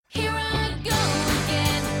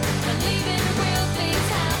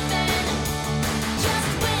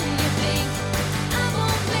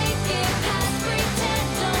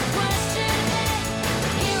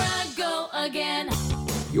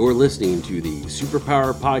You're listening to the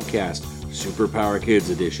Superpower Podcast, Superpower Kids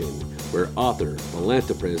Edition, where author,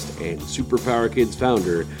 philanthropist, and Superpower Kids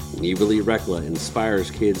founder Neva Lee Rekla inspires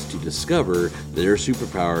kids to discover their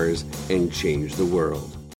superpowers and change the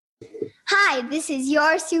world. Hi, this is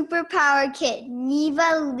your superpower kid,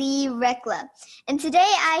 Neva Lee Rekla. And today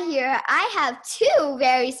I have two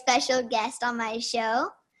very special guests on my show.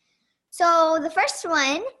 So the first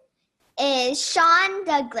one is Sean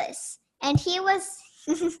Douglas, and he is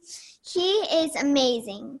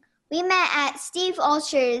amazing. We met at Steve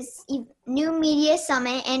Alsher's New Media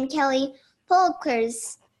Summit and Kelly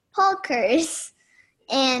Polkers,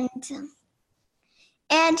 and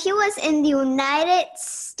he was in the United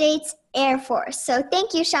States Air Force. So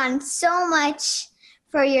thank you, Sean, so much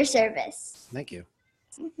for your service. Thank you.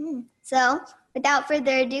 Mm-hmm. So without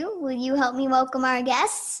further ado, will you help me welcome our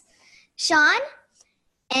guests, Sean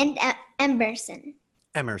and Emerson?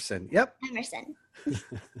 Yep. Emerson.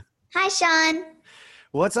 Hi, Sean.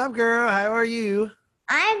 What's up, girl? How are you?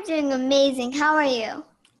 I'm doing amazing. How are you?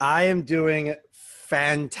 I am doing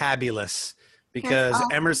fantabulous because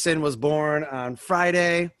awesome. Emerson was born on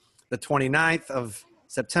Friday, the 29th of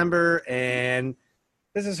September, and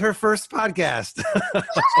this is her first podcast.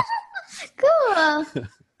 Cool.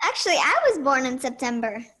 Actually, I was born in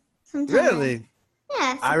September. Sometime. Really?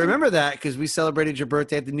 Yeah. I remember that because we celebrated your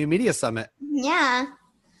birthday at the New Media Summit. Yeah.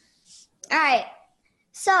 All right.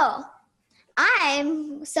 So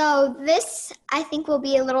this, I think, will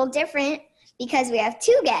be a little different because we have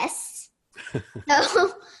two guests.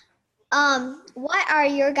 So, what are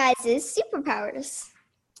your guys' superpowers?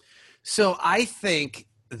 So I think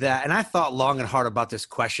that, and I thought long and hard about this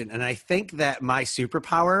question, and I think that my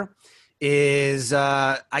superpower is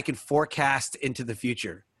I can forecast into the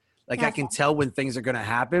future. Like I can tell when things are going to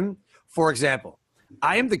happen. For example,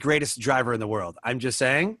 I am the greatest driver in the world. I'm just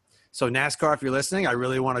saying. So NASCAR, if you're listening, I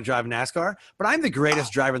really want to drive NASCAR, but I'm the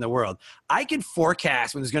greatest driver in the world. I can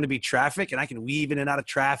forecast when there's going to be traffic, and I can weave in and out of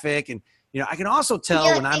traffic. And, I can also tell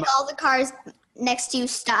when I'm all the cars next to you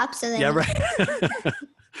stop. So then yeah, right.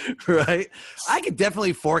 Right. I could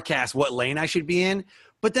definitely forecast what lane I should be in,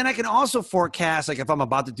 but then I can also forecast, like if I'm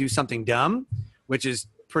about to do something dumb, which is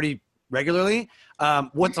pretty regularly,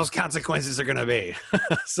 what those consequences are going to be.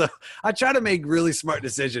 So I try to make really smart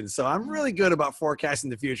decisions. So I'm really good about forecasting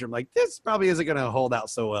the future. I'm like, this probably isn't going to hold out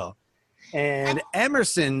so well. And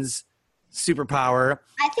Emerson's superpower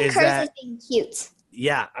I think hers is being cute.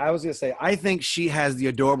 Yeah, I was going to say, I think she has the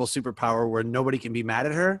adorable superpower where nobody can be mad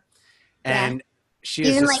at her. And she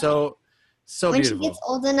is just so when beautiful. When she gets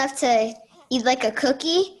old enough to eat like a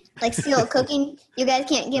cookie, like steal a cookie, you guys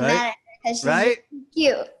can't get mad at her because she's right?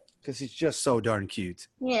 cute. Because she's just so darn cute.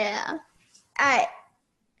 Yeah. All right.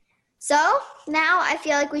 So now I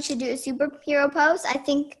feel like we should do a superhero pose. I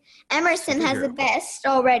think Emerson has the best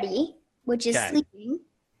already, which is sleeping.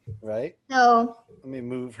 Right. So let me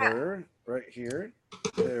move her right here.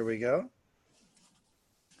 There we go.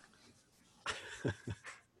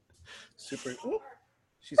 Super. Ooh,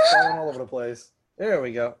 she's falling all over the place. There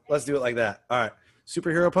we go. Let's do it like that. All right.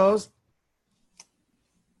 Superhero pose.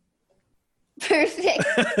 Perfect.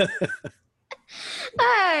 All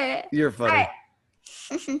right. You're funny.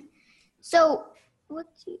 All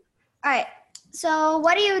right. So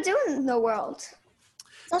what do you do in the world?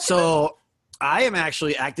 So I am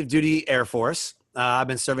actually active duty Air Force. I've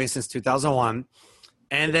been serving since 2001.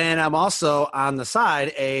 And then I'm also on the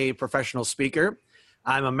side a professional speaker.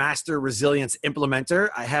 I'm a master resilience implementer.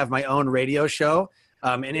 I have my own radio show,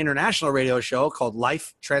 an international radio show called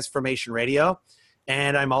Life Transformation Radio.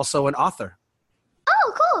 And I'm also an author.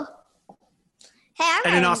 Oh, cool. Hey,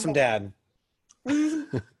 I'm an awesome dad. I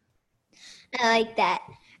like that.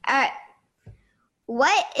 All right.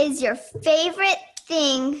 What is your favorite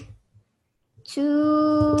thing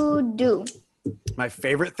to do? My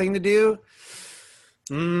favorite thing to do?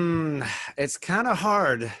 It's kind of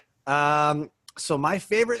hard. So my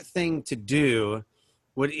favorite thing to do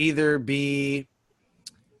would either be,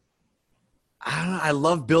 I don't know, I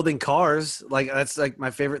love building cars. Like that's like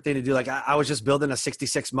my favorite thing to do. Like I was just building a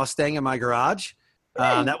 66 Mustang in my garage.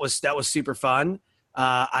 That was super fun.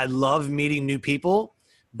 I love meeting new people,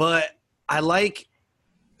 but I like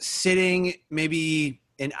sitting maybe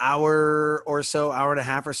an hour or so, hour and a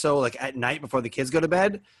half or so, like at night before the kids go to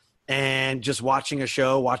bed and just watching a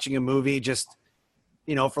show, watching a movie, just,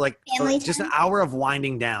 for just an hour of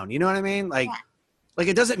winding down. You know what I mean? Like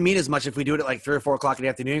it doesn't mean as much if we do it at like 3 or 4 o'clock in the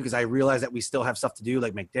afternoon, because I realize that we still have stuff to do,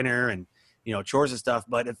 like make dinner and, chores and stuff.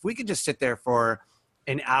 But if we could just sit there for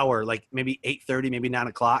an hour, like maybe 8:30, maybe 9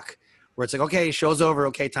 o'clock, where it's like, okay, show's over.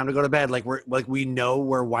 Okay. Time to go to bed. Like we know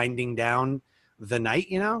we're winding down the night,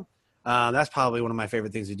 That's probably one of my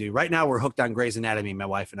favorite things to do. Right now, we're hooked on Grey's Anatomy. My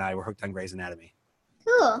wife and I, we're hooked on Grey's Anatomy.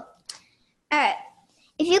 Cool. All right.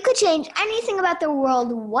 If you could change anything about the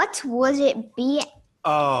world, what would it be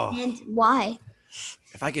and why?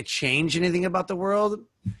 If I could change anything about the world,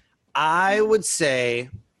 I would say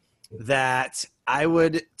that I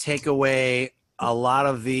would take away a lot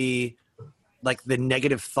of the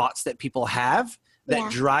negative thoughts that people have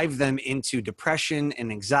that drive them into depression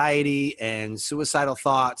and anxiety and suicidal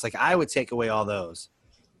thoughts. Like, I would take away all those,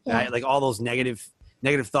 right? Like all those negative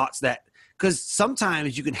thoughts because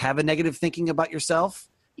sometimes you can have a negative thinking about yourself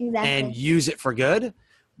and use it for good.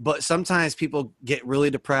 But sometimes people get really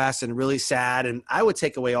depressed and really sad. And I would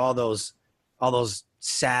take away all those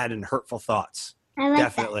sad and hurtful thoughts. I like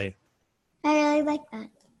Definitely. that. I really like that.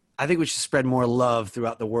 I think we should spread more love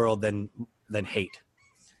throughout the world than hate.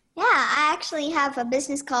 Yeah, I actually have a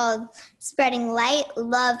business called Spreading Light,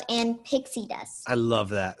 Love, and Pixie Dust. I love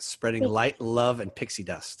that. Spreading light, love, and pixie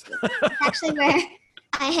dust. It's actually where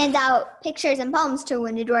I hand out pictures and poems to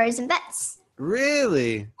wounded warriors and vets.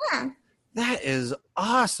 Really? Yeah. That is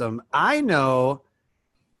awesome. I know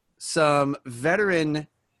some veteran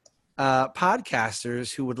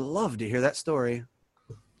podcasters who would love to hear that story.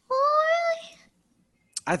 Oh, really?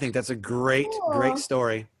 I think that's a great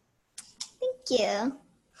story. Thank you.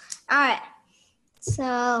 All right.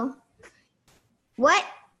 So, what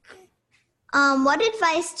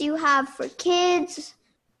advice do you have for kids,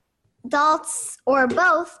 adults, or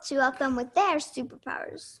both to help them with their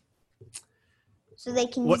superpowers so they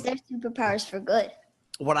can use their superpowers for good?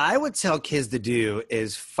 What I would tell kids to do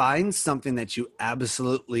is find something that you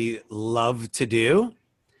absolutely love to do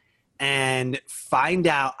and find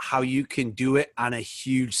out how you can do it on a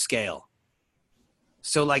huge scale.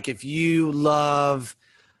 So like if you love,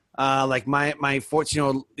 like my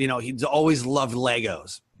 14-year-old, he's always loved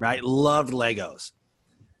Legos, right? Loved Legos.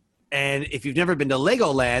 And if you've never been to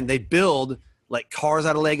Legoland, they build like cars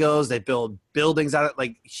out of Legos. They build buildings out of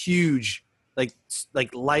like huge, like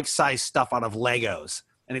life-size stuff out of Legos.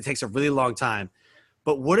 And it takes a really long time.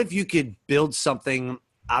 But what if you could build something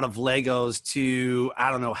out of Legos to, I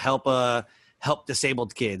don't know, help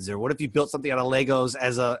disabled kids? Or what if you built something out of Legos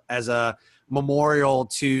as a memorial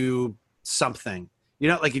to something?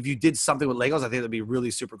 Like if you did something with Legos, I think that'd be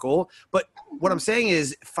really super cool. But what I'm saying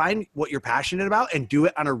is find what you're passionate about and do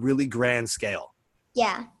it on a really grand scale.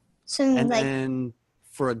 Yeah. And then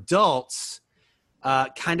for adults,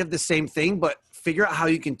 kind of the same thing, but figure out how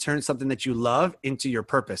you can turn something that you love into your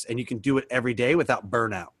purpose, and you can do it every day without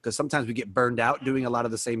burnout. Because sometimes we get burned out doing a lot of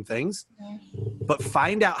the same things, but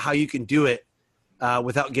find out how you can do it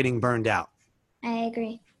without getting burned out. I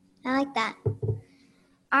agree. I like that. All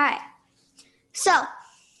right. So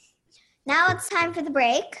now it's time for the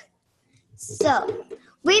break. So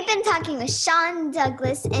we've been talking with Sean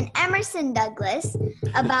Douglas and Emerson Douglas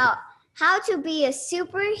about how to be a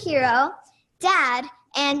superhero, dad,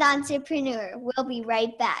 and entrepreneur. We'll be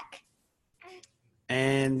right back.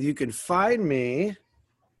 And you can find me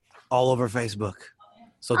all over Facebook.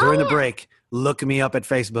 So during the break, look me up at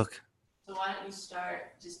Facebook. So why don't you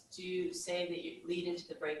start just to say that you lead into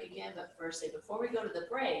the break again, but first say before we go to the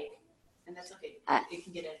break, and that's okay. You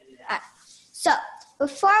can get into that. So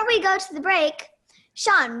before we go to the break,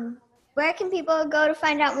 Sean, where can people go to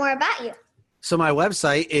find out more about you? So my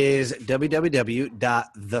website is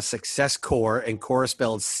www.thesuccesscorps, and core is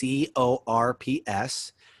spelled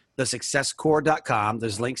CORPS, thesuccesscorps.com.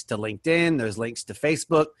 There's links to LinkedIn. There's links to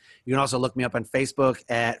Facebook. You can also look me up on Facebook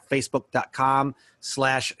at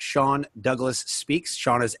facebook.com/Sean Douglas Speaks.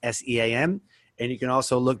 Sean is SEAN. And you can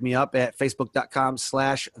also look me up at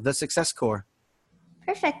facebook.com/thesuccesscorps.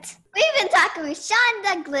 Perfect. We've been talking with Sean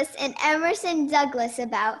Douglas and Emerson Douglas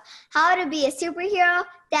about how to be a superhero,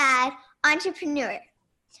 dad, entrepreneur.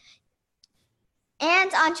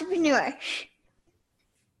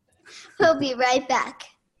 We'll be right back.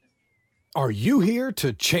 Are you here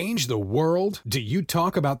to change the world? Do you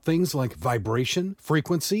talk about things like vibration,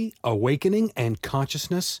 frequency, awakening, and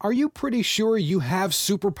consciousness? Are you pretty sure you have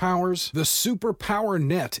superpowers? The Superpower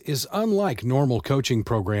Net is unlike normal coaching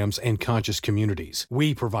programs and conscious communities.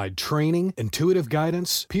 We provide training, intuitive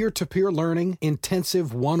guidance, peer-to-peer learning,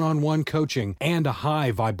 intensive one-on-one coaching, and a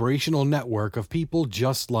high vibrational network of people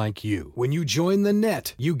just like you. When you join the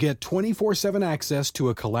net, you get 24/7 access to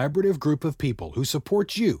a collaborative group of people who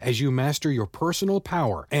support you as you master your personal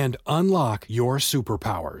power and unlock your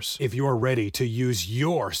superpowers. If you're ready to use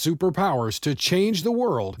your superpowers to change the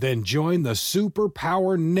world, then join the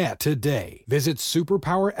Superpower Net today. Visit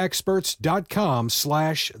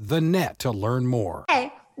superpowerexperts.com/the-net to learn more.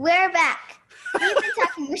 Hey, we're back. We've been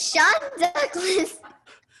talking with Sean Douglas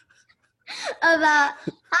about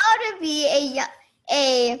how to be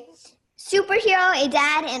a superhero, a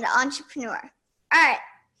dad, and an entrepreneur. All right,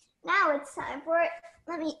 now it's time for it.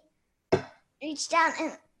 Let me reach down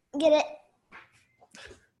and get it.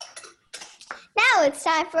 Now it's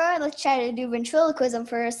time for, let's try to do ventriloquism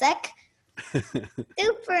for a sec.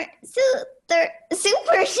 Super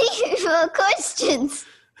questions.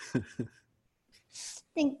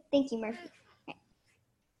 Thank you, Murphy.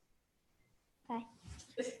 Bye.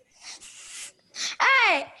 All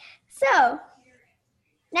right, so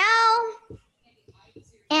now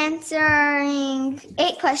answering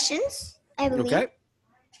 8 questions, I believe. Okay.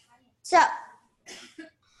 So,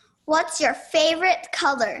 what's your favorite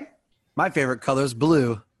color? My favorite color is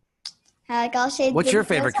blue. I like all shades. What's your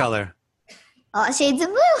favorite color? All shades of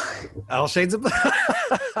blue. All shades of blue.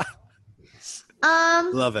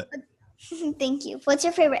 Love it. Thank you. What's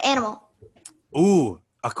your favorite animal? Ooh,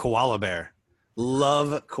 a koala bear.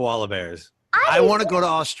 Love koala bears. I do want to too. go to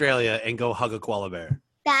Australia and go hug a koala bear.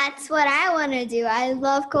 That's what I want to do. I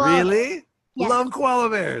love koalas. Really? Yes. Love koala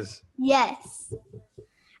bears. Yes.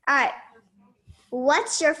 All right.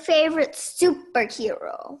 What's your favorite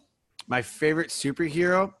superhero? My favorite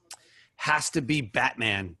superhero has to be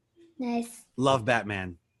Batman. Nice. Love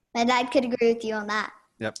Batman. My dad could agree with you on that.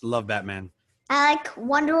 Yep, love Batman. I like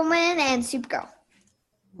Wonder Woman and Supergirl.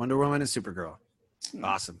 Wonder Woman and Supergirl.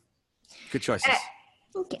 Awesome. Good choices. All right.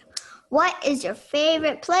 Thank you. What is your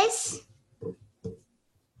favorite place?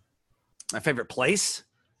 My favorite place?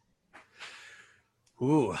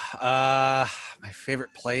 Ooh, my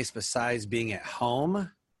favorite place besides being at home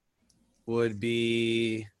would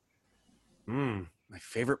be, my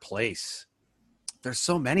favorite place. There's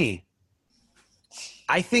so many.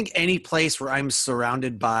 I think any place where I'm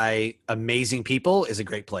surrounded by amazing people is a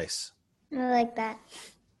great place. I like that.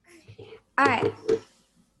 All right.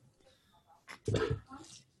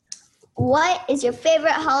 What is your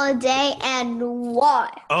favorite holiday and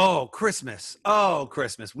why? Oh, Christmas. Oh,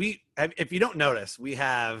 Christmas. If you don't notice, we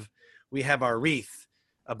have our wreath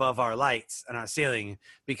above our lights and our ceiling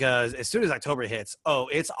because as soon as October hits,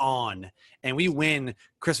 it's on. And we win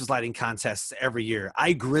Christmas lighting contests every year.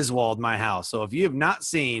 I Griswold my house. So if you have not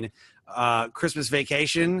seen Christmas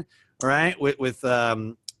Vacation, right, with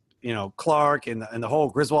Clark and the whole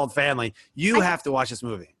Griswold family, you have to watch this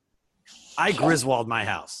movie. I Griswold my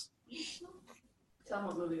house. Tell them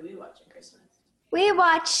what movie we watch at Christmas. We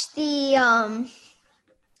watched the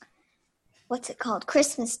what's it called?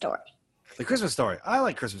 Christmas Story. The Christmas Story. I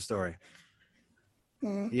like Christmas Story.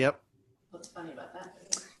 Yep. What's funny about that?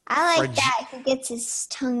 I like that he gets his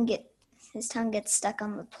tongue gets stuck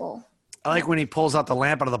on the pole. I like when he pulls out the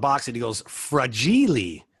lamp out of the box and he goes,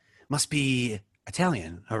 fragile. Must be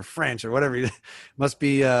Italian or French or whatever. Must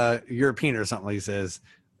be European or something like he says.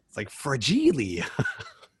 It's like fragile.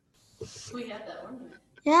 We have that ornament.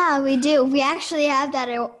 Yeah, we do. We actually have that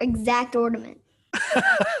exact ornament.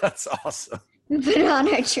 That's awesome. We put it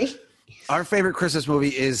on our tree. Our favorite Christmas movie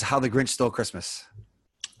is How the Grinch Stole Christmas.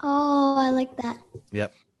 Oh, I like that.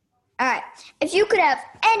 Yep. All right. If you could have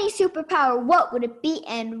any superpower, what would it be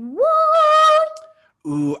and what?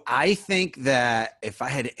 Ooh, I think that if I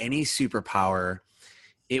had any superpower,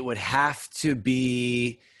 it would have to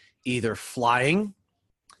be either flying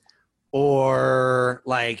or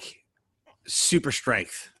like super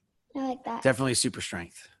strength. I like that. Definitely super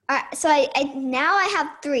strength. All right. So I now I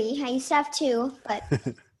have 3. I used to have 2, but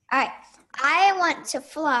all right. I want to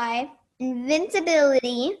fly,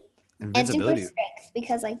 invincibility, and super strength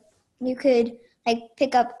because like you could like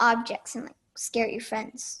pick up objects and like scare your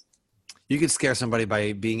friends. You could scare somebody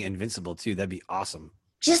by being invincible too. That'd be awesome.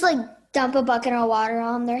 Just like dump a bucket of water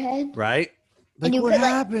on their head. Right? Like, And you what could, like-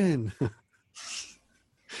 happened?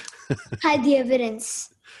 Hide the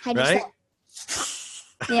evidence. Hide Right?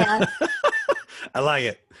 yourself. Yeah. I like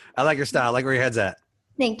it. I like your style. I like where your head's at.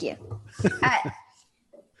 Thank you. All right.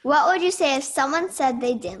 What would you say if someone said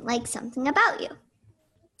they didn't like something about you?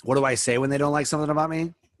 What do I say when they don't like something about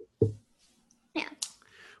me? Yeah.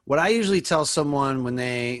 What I usually tell someone when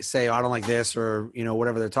they say, I don't like this or,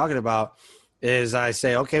 whatever they're talking about is I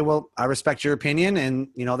say, okay, well, I respect your opinion and,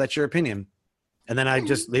 that's your opinion. And then I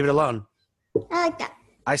just leave it alone. I like that.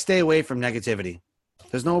 I stay away from negativity.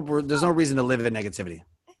 There's no reason to live in negativity.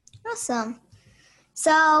 Awesome.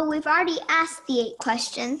 So we've already asked the 8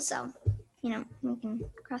 questions, so, we can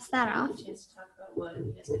cross that I'll off. have a chance to talk about what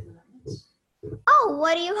you guys have coming up next. Oh,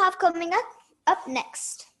 what do you have coming up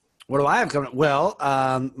next? What do I have coming? Well,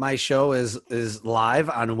 my show is live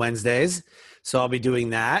on Wednesdays, so I'll be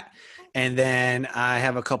doing that. And then I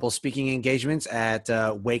have a couple speaking engagements at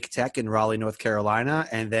Wake Tech in Raleigh, North Carolina.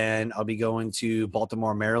 And then I'll be going to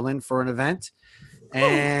Baltimore, Maryland for an event.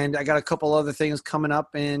 And I got a couple other things coming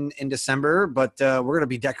up in December, but we're going to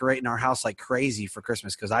be decorating our house like crazy for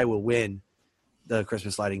Christmas because I will win the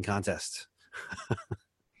Christmas lighting contest.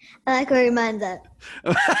 I like where your mind's at.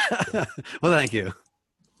 Well, thank you.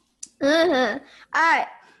 All right.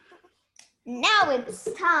 Now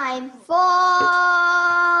it's time for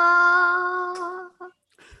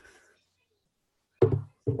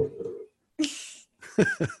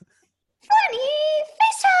funny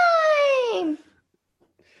face time.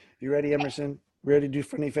 You ready, Emerson? Ready to do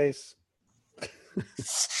funny face? All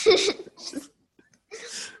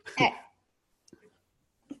right.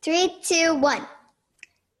 3, 2, 1.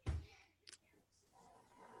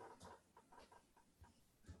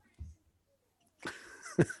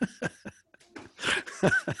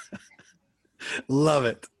 Love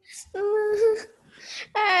it. All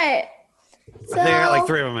right. So, I think I got like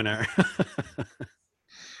 3 of them in there. all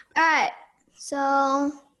right.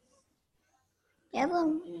 So, yeah,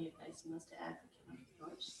 Any advice you want to add for kid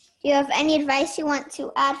entrepreneurs? do you have any advice you want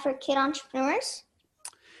to add for kid entrepreneurs?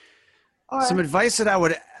 Or Some advice that I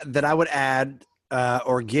would add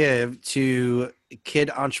or give to kid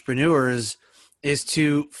entrepreneurs is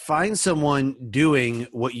to find someone doing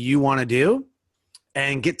what you want to do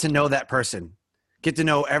and get to know that person. Get to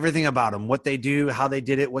know everything about them, what they do, how they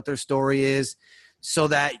did it, what their story is, so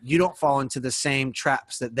that you don't fall into the same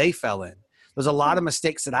traps that they fell in. There's a lot of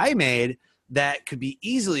mistakes that I made that could be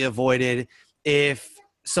easily avoided if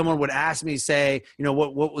someone would ask me, say, you know,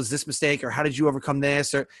 what was this mistake, or how did you overcome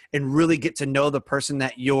this, or and really get to know the person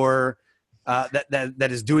that you're that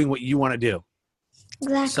is doing what you want to do.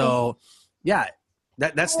 exactly. So, yeah,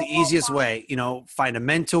 that's the easiest way. You know, find a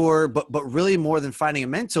mentor, but really more than finding a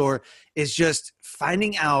mentor is just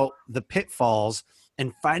finding out the pitfalls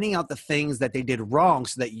and finding out the things that they did wrong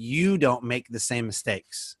so that you don't make the same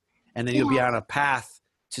mistakes, and then you'll be on a path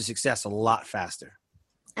to success a lot faster.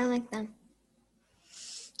 I like that.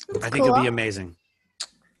 I think it'll be amazing.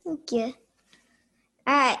 Thank you.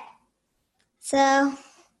 All right. So,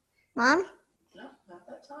 Mom? No, not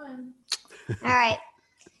that time. All right.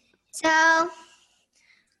 So,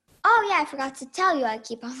 oh yeah, I forgot to tell you. I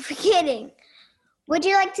keep on forgetting. Would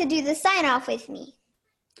you like to do the sign off with me?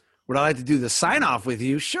 Would I like to do the sign off with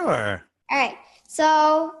you? Sure. All right.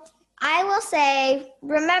 So, I will say,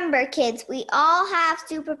 remember, kids, we all have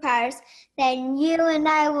superpowers. Then you and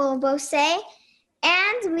I will both say,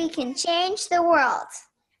 and we can change the world.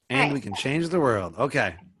 And Right. we can change the world.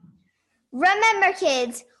 Okay. Remember,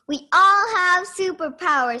 kids, we all have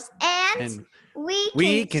superpowers, and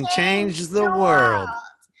we can change the world.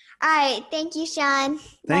 All right. Thank you, Sean.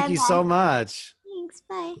 Thank you Bye-bye. so much. Thanks.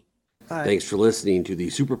 Bye. Bye. Thanks for listening to the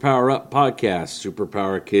Superpower Up Podcast,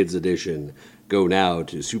 Superpower Kids Edition. Go now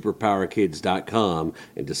to superpowerkids.com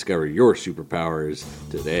and discover your superpowers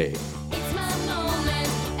today.